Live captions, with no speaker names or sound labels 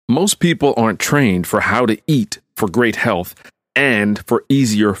Most people aren't trained for how to eat for great health and for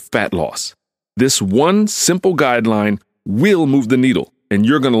easier fat loss. This one simple guideline will move the needle, and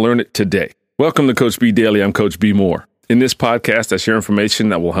you're going to learn it today. Welcome to Coach B Daily. I'm Coach B Moore. In this podcast, I share information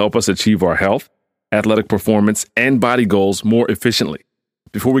that will help us achieve our health, athletic performance, and body goals more efficiently.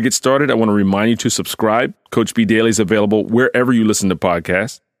 Before we get started, I want to remind you to subscribe. Coach B Daily is available wherever you listen to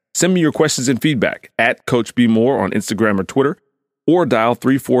podcasts. Send me your questions and feedback at Coach B Moore on Instagram or Twitter, or dial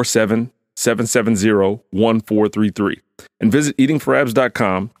 347-770-1433. And visit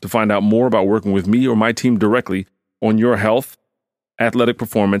eatingforabs.com to find out more about working with me or my team directly on your health, athletic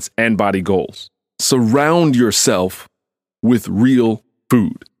performance, and body goals. Surround yourself with real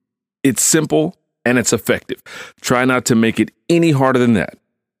food. It's simple and it's effective. Try not to make it any harder than that.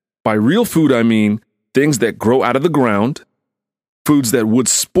 By real food, I mean things that grow out of the ground, foods that would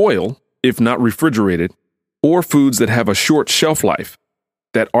spoil if not refrigerated, or foods that have a short shelf life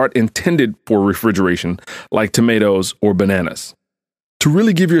that aren't intended for refrigeration, like tomatoes or bananas. To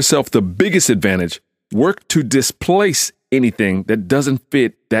really give yourself the biggest advantage, work to displace anything that doesn't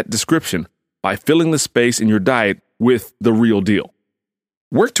fit that description by filling the space in your diet with the real deal.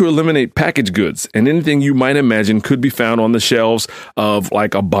 Work to eliminate packaged goods and anything you might imagine could be found on the shelves of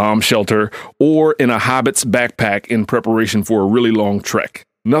like a bomb shelter or in a hobbit's backpack in preparation for a really long trek.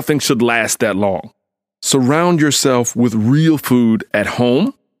 Nothing should last that long. Surround yourself with real food at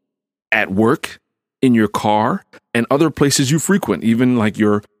home, at work, in your car, and other places you frequent, even like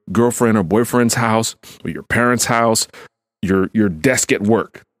your girlfriend or boyfriend's house, or your parents' house, your desk at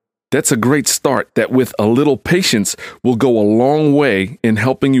work. That's a great start that with a little patience will go a long way in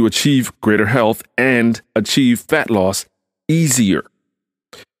helping you achieve greater health and achieve fat loss easier.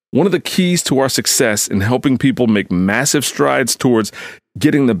 One of the keys to our success in helping people make massive strides towards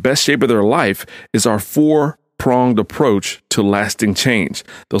getting the best shape of their life is our four-pronged approach to lasting change.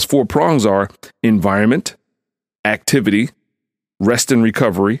 Those four prongs are environment, activity, rest and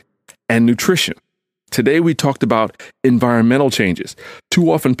recovery, and nutrition. Today, we talked about environmental changes.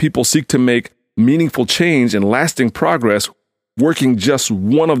 Too often, people seek to make meaningful change and lasting progress working just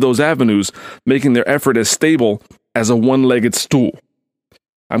one of those avenues, making their effort as stable as a one-legged stool.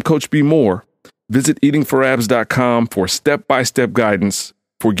 I'm Coach B Moore. Visit eatingforabs.com for step-by-step guidance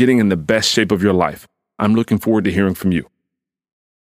for getting in the best shape of your life. I'm looking forward to hearing from you.